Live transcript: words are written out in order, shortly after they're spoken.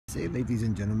Say, ladies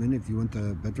and gentlemen, if you want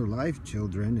a better life,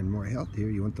 children, and more health here,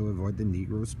 you want to avoid the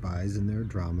Negro spies and their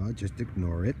drama, just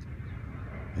ignore it.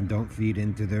 And don't feed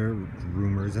into their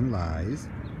rumors and lies.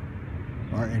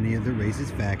 Or any of the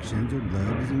racist factions or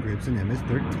Bloods and Grips and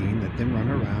MS-13. Let them run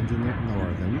around and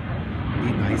ignore them.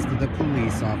 Be nice to the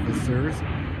police officers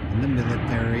and the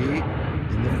military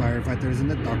and the firefighters and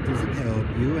the doctors that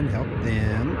help you and help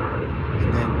them.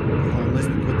 And then the homeless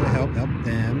people to help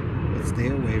them. But stay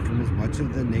away from as much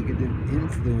of the negative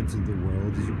influence of the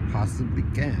world as you possibly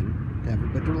can to have a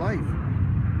better life.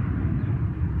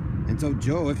 And so,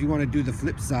 Joe, if you want to do the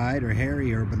flip side, or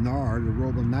Harry or Bernard or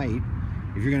Robo Knight,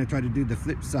 if you're going to try to do the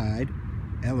flip side,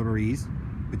 Ellery's,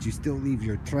 but you still leave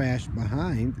your trash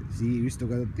behind, see, you still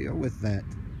got to deal with that,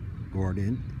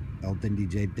 Gordon, Elton,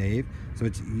 DJ Dave. So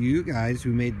it's you guys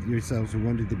who made yourselves, who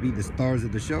wanted to be the stars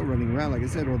of the show running around, like I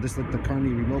said, or just let the Carney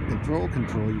remote control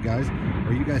you guys,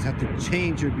 or you guys have to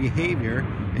change your behavior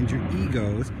and your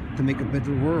egos to make a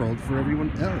better world for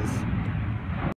everyone else.